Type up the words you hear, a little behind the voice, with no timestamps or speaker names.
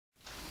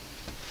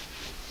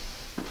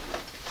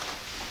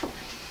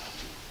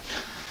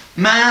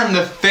Man,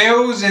 the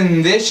feels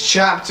in this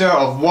chapter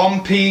of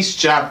One Piece,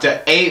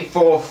 chapter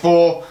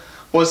 844,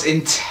 was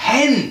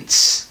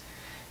intense.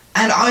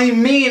 And I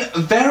mean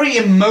very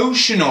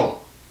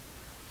emotional.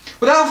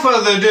 Without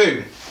further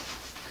ado,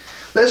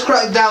 let's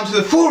crack down to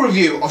the full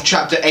review of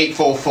chapter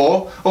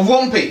 844 of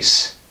One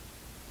Piece.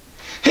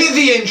 Hit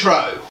the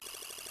intro!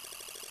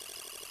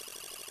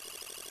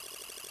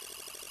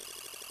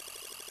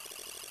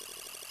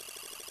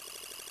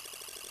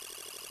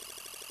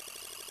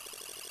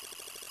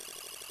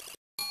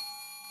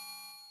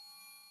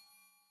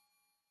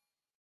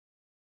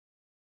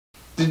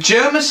 The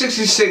German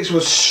 66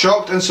 was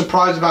shocked and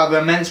surprised about the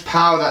immense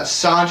power that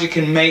Sanji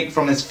can make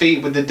from his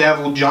feat with the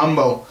Devil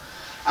Jumbo,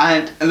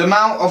 and the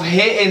amount of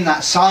hitting that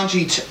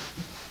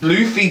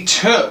Luffy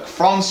took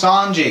from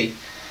Sanji.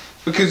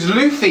 Because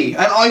Luffy,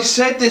 and I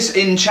said this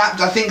in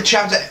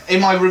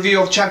in my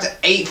review of chapter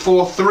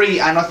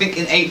 843 and I think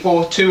in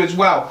 842 as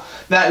well,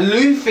 that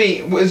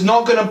Luffy was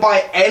not going to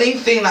bite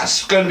anything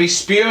that's going to be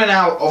spewing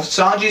out of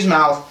Sanji's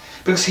mouth,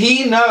 because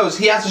he knows,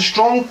 he has a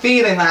strong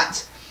feeling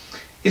that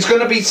he's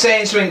going to be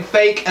saying something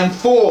fake and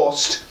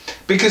forced,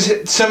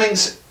 because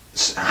something's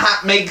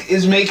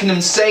is making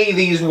him say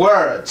these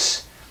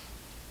words.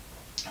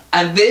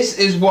 And this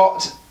is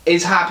what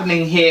is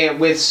happening here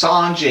with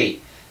Sanji.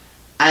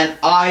 And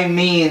I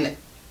mean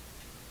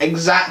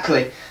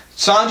exactly.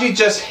 Sanji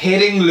just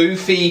hitting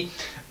Luffy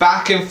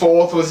back and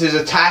forth with his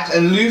attacks,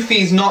 and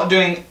Luffy's not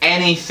doing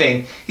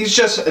anything. He's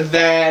just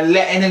there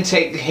letting him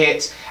take the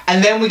hits.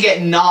 And then we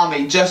get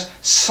Nami just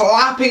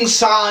slapping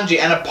Sanji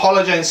and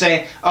apologizing,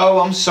 saying, "Oh,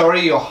 I'm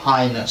sorry, Your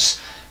Highness,"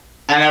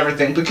 and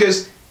everything,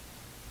 because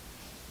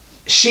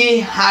she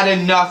had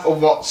enough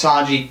of what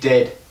Sanji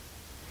did.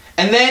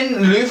 And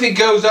then Luffy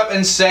goes up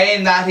and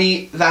saying that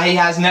he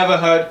has never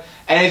heard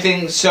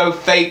anything so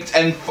faked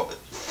and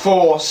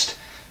forced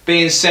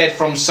being said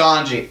from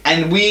Sanji.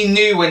 And we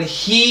knew when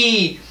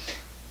he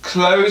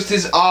closed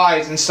his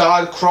eyes and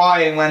started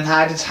crying, when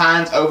had his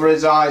hands over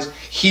his eyes,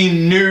 he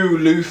knew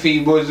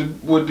Luffy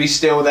would be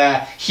still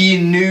there. He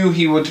knew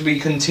he would be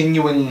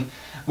continuing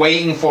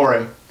waiting for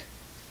him.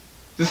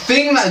 The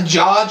thing that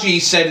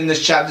Jaji said in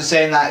this chapter,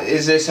 saying that,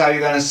 "Is this how you're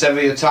going to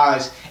sever your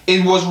ties?"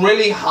 it was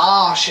really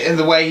harsh in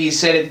the way he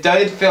said it.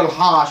 Did feel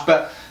harsh,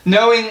 but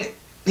knowing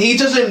he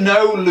doesn't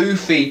know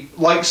Luffy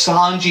like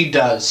Sanji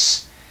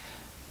does.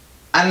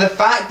 And the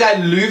fact that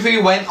Luffy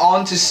went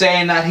on to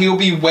saying that he'll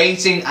be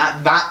waiting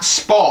at that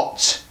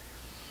spot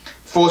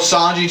for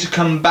Sanji to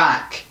come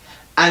back,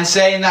 and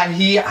saying that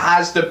he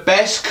has the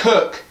best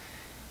cook,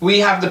 we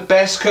have the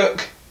best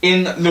cook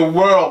in the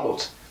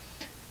world,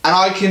 and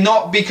I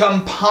cannot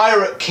become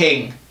Pirate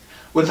King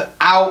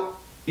without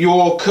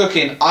your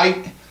cooking.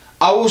 I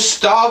will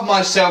starve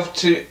myself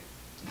to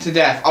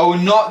death. I will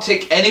not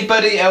take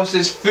anybody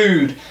else's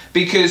food,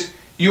 because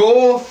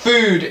your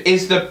food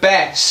is the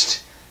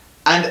best,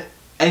 and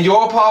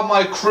you're part of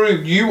my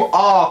crew. You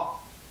are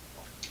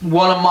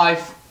one of my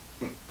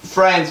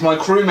friends, my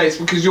crewmates,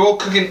 because your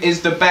cooking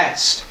is the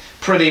best,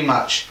 pretty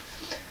much.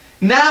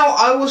 Now,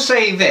 I will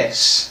say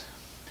this.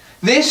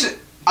 This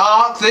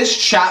arc, this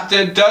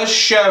chapter does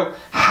show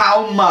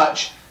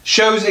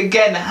shows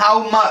again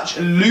how much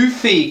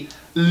Luffy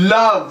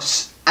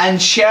loves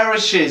and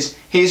cherishes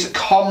his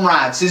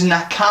comrades, his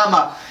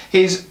nakama,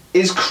 his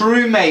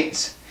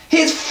crewmates,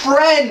 his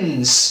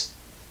friends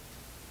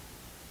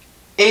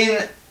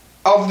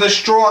of the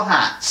Straw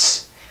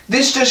Hats.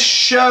 This just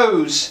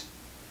shows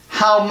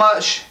how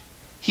much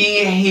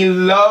he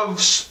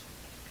loves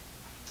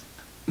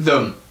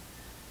them,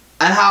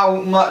 and how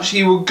much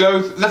he will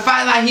go through. The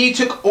fact that he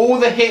took all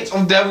the hits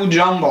of Devil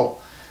Jumbo,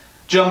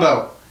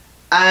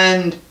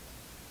 and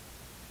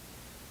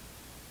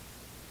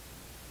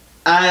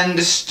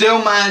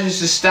still manages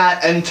to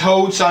stand, and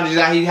told Sanji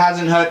that he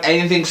hasn't heard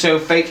anything so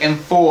fake and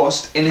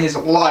forced in his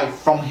life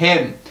from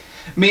him.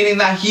 Meaning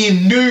that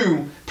he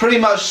knew pretty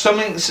much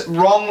something's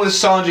wrong with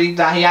Sanji,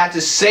 that he had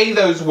to say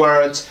those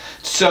words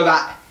so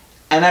that,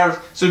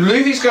 so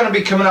Luffy's going to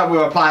be coming up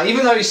with a plan.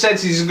 Even though he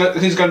says he's going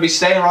to be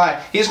staying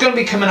right, he's going to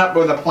be coming up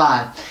with a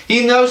plan.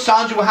 He knows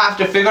Sanji will have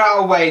to figure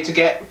out a way to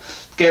get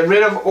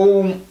rid of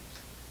all,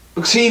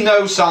 because he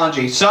knows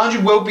Sanji.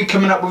 Sanji will be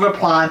coming up with a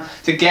plan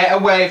to get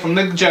away from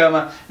the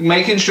German,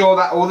 making sure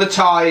that all the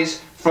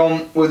ties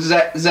with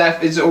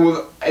Zeph is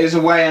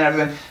away and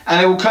everything.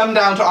 And it will come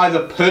down to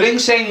either Pudding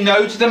saying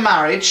no to the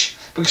marriage,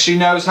 because she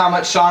knows how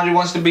much Sanji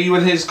wants to be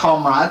with his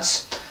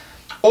comrades,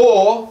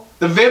 or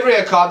the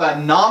Vivria card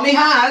that Nami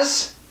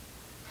has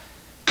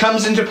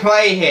comes into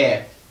play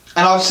here.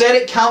 And I've said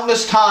it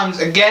countless times,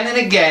 again and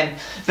again,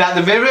 that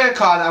the Vivria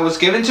card that was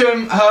given to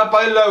her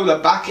by Lola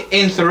back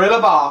in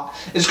Thriller Bark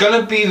is going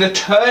to be the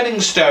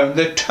turning stone,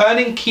 the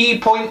turning key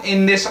point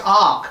in this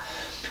arc,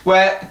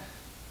 where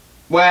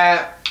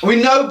we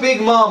know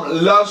Big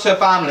Mom loves her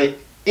family.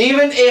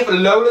 Even if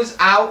Lola's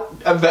out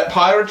of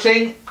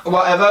pirating,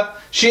 whatever,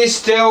 she is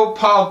still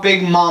part of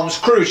Big Mom's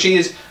crew. She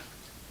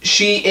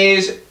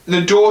is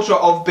the daughter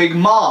of Big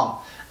Mom.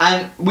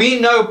 And we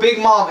know Big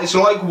Mom is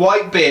like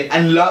Whitebeard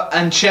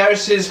and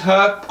cherishes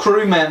her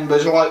crew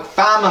members like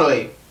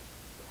family.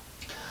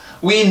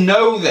 We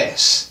know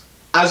this.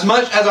 As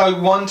much as I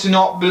want to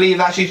not believe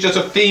that she's just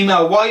a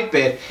female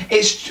Whitebeard,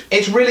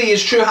 it really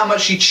is true how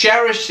much she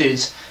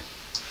cherishes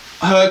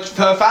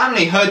her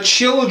family, her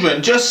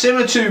children, just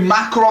similar to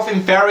Makarov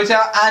in Fairy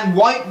Tail and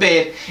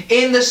Whitebeard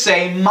in the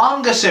same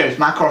manga series.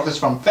 Makarov is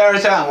from Fairy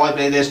Tail and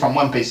Whitebeard is from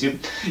One Piece.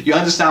 You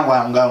understand where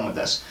I'm going with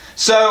this.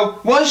 So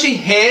once she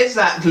hears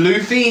that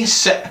Luffy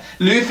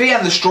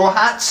and the Straw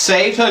Hats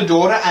saved her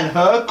daughter and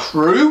her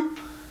crew,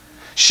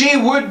 she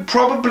would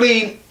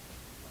probably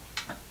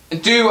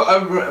do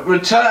a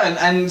return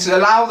and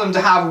allow them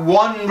to have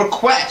one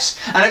request.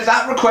 And if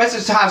that request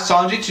is to have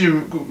Sanji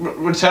to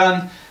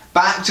return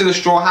back to the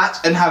Straw Hats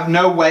and have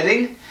no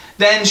wedding,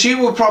 then she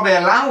will probably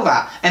allow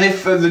that. And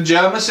if the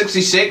Germa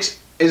 66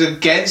 is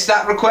against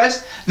that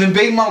request, then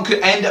Big Mom could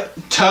end up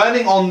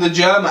turning on the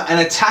Germa and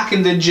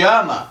attacking the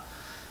Germa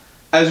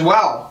as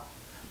well.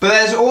 But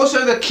there's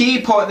also the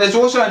key point, there's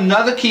also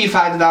another key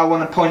factor that I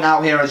want to point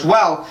out here as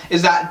well,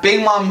 is that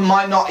Big Mom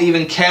might not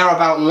even care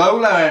about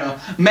Lola anymore.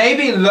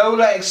 Maybe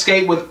Lola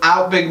escaped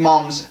without Big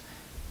Mom's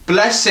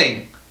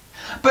blessing.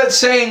 But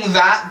saying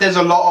that, there's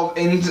a lot of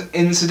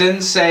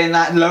incidents saying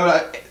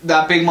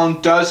that Big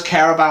Mom does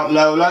care about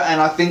Lola,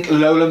 and I think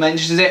Lola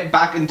mentions it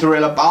back in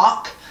Thriller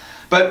Bark.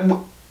 But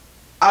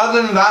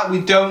other than that, we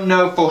don't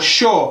know for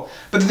sure.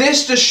 But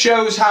this just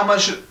shows how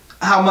much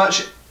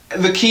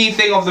the key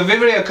thing of the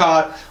Vivrio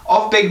card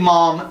of Big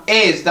Mom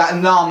is that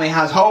Nami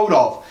has hold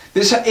of.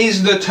 This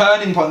is the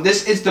turning point.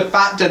 This is the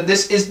factor.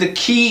 This is the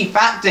key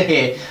factor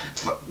here.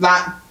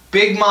 That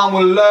Big Mom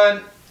will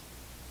learn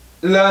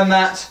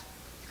that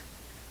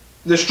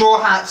the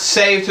Straw Hat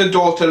saved her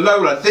daughter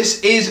Lola.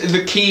 This is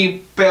the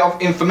key bit of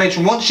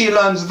information. Once she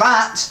learns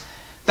that,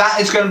 that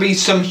is going to be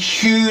some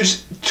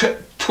huge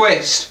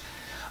twist.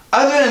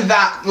 Other than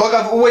that, like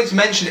I've always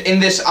mentioned in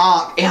this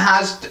arc, it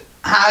has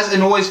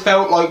and always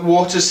felt like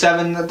Water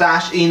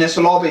 7-Enos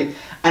Lobby,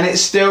 and it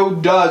still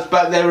does,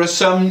 but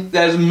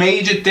there's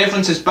major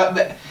differences,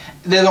 but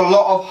there's a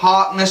lot of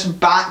hardness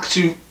back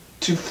to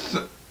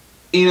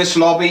Enos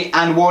Lobby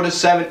and Water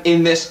 7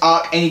 in this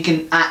arc, and you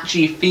can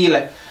actually feel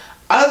it.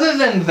 Other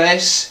than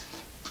this,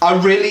 I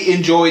really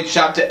enjoyed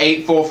chapter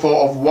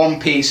 844 of One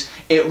Piece.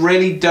 It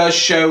really does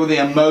show the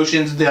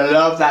emotions, the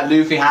love that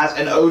Luffy has,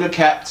 and Oda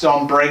kept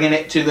on bringing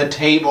it to the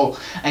table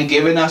and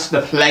giving us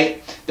the plate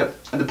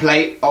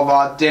of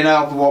our dinner,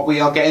 of what we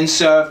are getting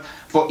served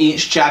for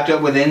each chapter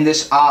within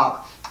this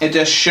arc. It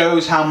just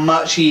shows how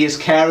much he is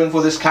caring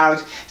for this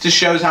character. It just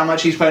shows how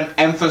much he's put an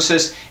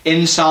emphasis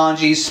in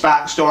Sanji's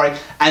backstory,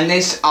 and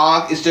this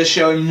arc is just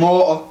showing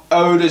more of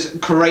Oda's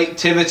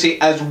creativity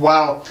as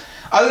well.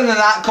 Other than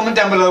that, comment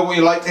down below what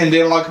you liked and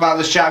didn't like about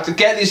this chapter.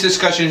 Get these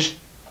discussions.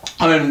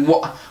 I mean,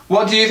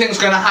 what do you think is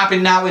going to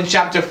happen now in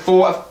chapter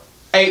 4 of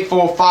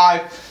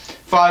 845?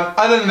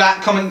 Other than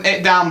that, comment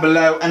it down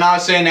below, and I'll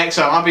see you next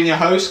time. I've been your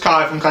host,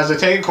 Kai from Kai's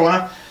Take It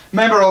Corner,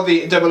 member of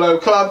the 00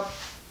 Club,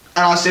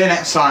 and I'll see you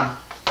next time.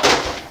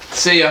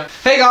 See ya.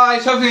 Hey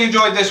guys, hopefully you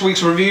enjoyed this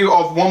week's review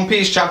of One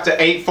Piece chapter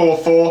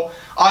 844.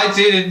 I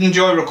did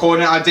enjoy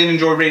recording it, I did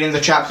enjoy reading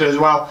the chapter as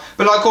well.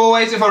 But like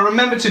always, if I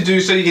remember to do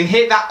so, you can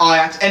hit that I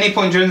at any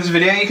point during this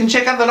video, and you can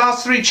check out the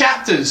last 3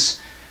 chapters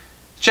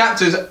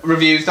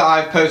reviews that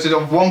I've posted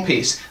of One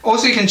Piece.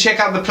 Also, you can check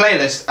out the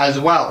playlist as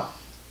well.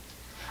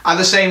 At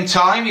the same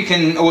time, you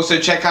can also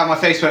check out my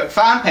Facebook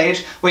fan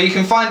page, where you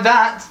can find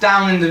that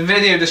down in the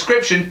video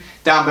description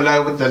down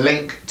below with the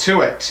link to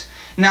it.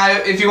 Now,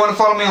 if you want to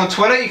follow me on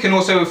Twitter, you can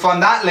also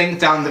find that link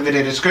down in the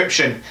video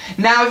description.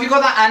 Now, if you've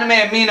got that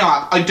Anime Amino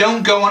app, I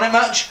don't go on it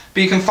much,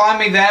 but you can find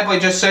me there by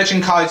just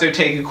searching Kai's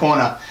Take It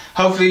Corner.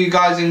 Hopefully you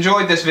guys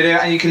enjoyed this video,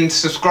 and you can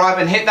subscribe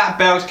and hit that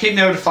bell to keep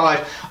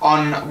notified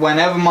on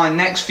whenever my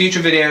next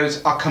future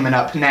videos are coming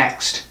up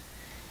next.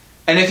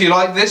 And if you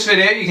like this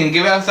video, you can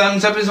give it a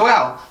thumbs up as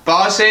well. But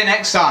I'll see you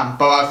next time.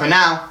 Bye bye for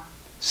now.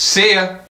 See ya.